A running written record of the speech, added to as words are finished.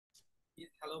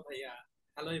Hello, Bhaiya.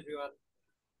 Hello, everyone.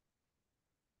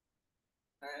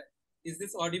 Uh, is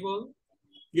this audible?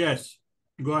 Yes,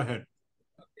 go ahead.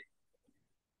 Okay.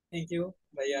 Thank you,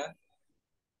 Bhaiya.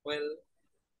 Well,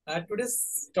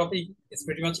 today's topic is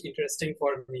pretty much interesting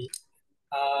for me.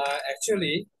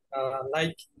 Actually,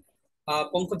 like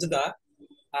Pankaj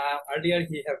earlier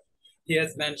he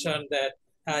has mentioned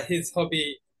that his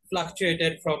hobby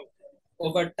fluctuated from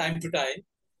over time to time,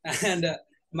 and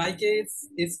my case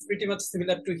is pretty much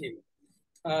similar to him.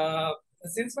 Uh,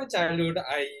 since my childhood,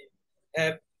 I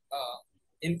have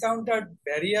encountered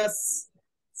various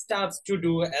stuff to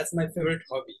do as my favorite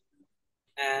hobby.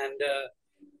 And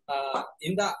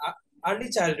in the early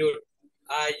childhood,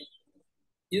 I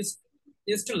used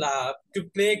used to love to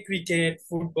play cricket,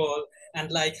 football,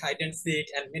 and like hide and seek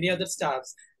and many other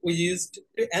stuffs. We used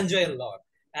to enjoy a lot.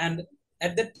 And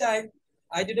at that time,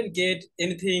 I didn't get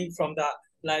anything from the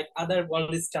like other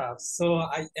worldly stuff. So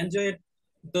I enjoyed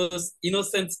those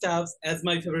innocent stuffs as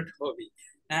my favorite hobby.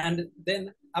 And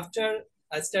then after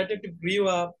I started to grow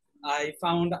up, I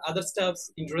found other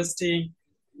stuffs interesting,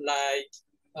 like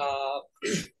uh,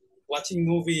 watching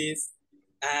movies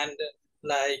and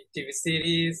like TV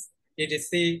series,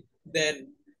 etc.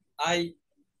 Then I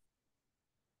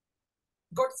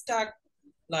got stuck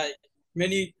like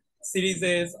many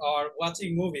series or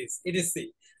watching movies, etc.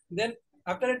 Then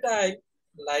after a time,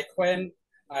 like when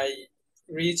I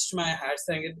reached my higher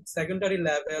secondary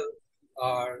level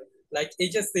or like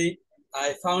HSC,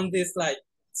 I found this like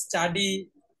study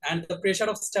and the pressure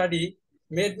of study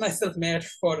made myself mad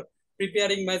for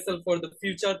preparing myself for the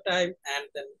future time. And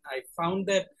then I found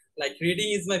that like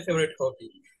reading is my favorite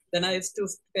hobby. Then I used to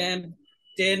spend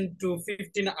 10 to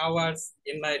 15 hours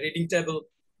in my reading table.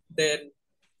 Then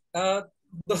uh,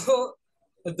 though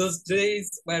those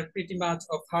days were pretty much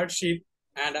of hardship,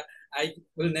 and I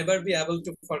will never be able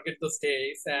to forget those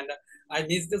days. And I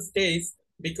miss those days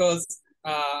because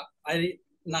I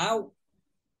now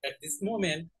at this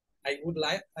moment I would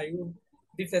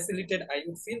be facilitated. I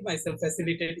would feel myself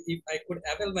facilitated if I could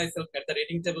avail myself at the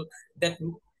reading table that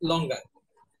longer.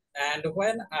 And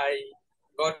when I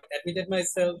got admitted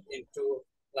myself into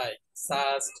like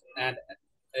SUST and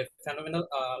a phenomenal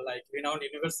like renowned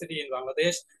university in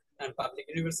Bangladesh and public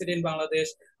university in Bangladesh,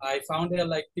 I found here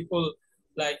like people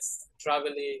like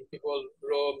traveling, people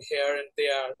roam here and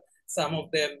there. Some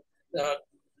of them uh,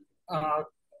 uh,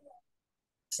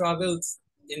 travels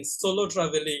in solo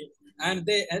traveling, and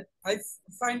I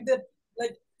find that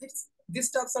like these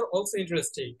stuffs are also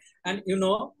interesting. And you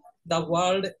know, the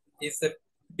world is a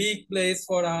big place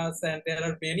for us, and there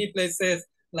are many places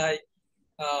like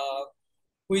uh,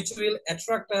 which will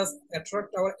attract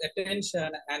our attention,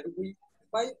 and we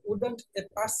why wouldn't a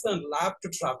person love to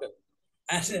travel?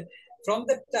 And from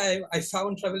that time, I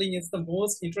found traveling is the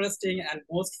most interesting and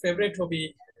most favorite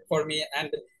hobby for me. And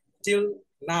till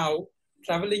now,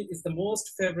 traveling is the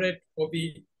most favorite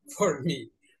hobby for me.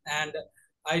 And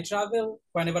I travel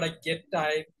whenever I get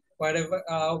time, wherever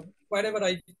uh,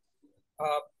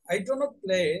 I do not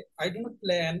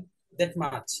plan that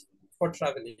much for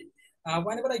traveling.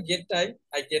 Whenever I get time,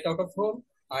 I get out of home.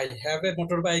 I have a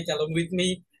motorbike along with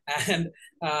me, and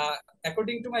uh,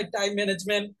 according to my time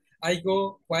management, I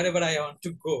go wherever I want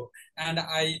to go. And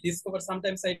I discover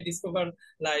sometimes I discover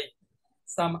like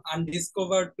some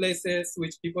undiscovered places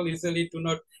which people usually do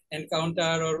not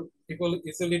encounter or people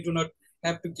usually do not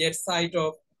have to get sight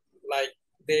of. Like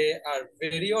they are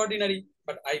very ordinary,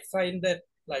 but I find that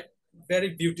like very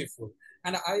beautiful.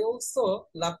 And I also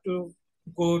love to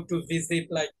go to visit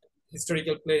like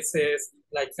historical places,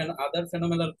 like other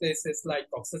phenomenal places like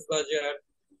Cox's Bazar,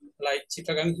 like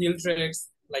Chittagong Hill Treks,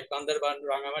 like Bandarban,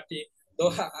 Rangamati.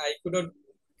 Though I couldn't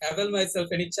avail myself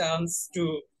any chance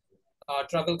to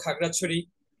travel Khagrachari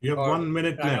You have or 1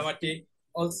 minute left. Rangamati,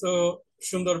 also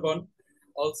Sundarban.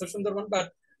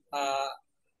 But uh,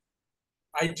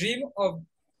 I dream of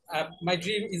my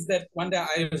dream is that one day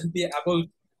I will be able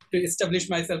to establish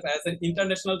myself as an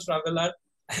international traveler,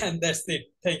 and that's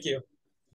it. Thank you.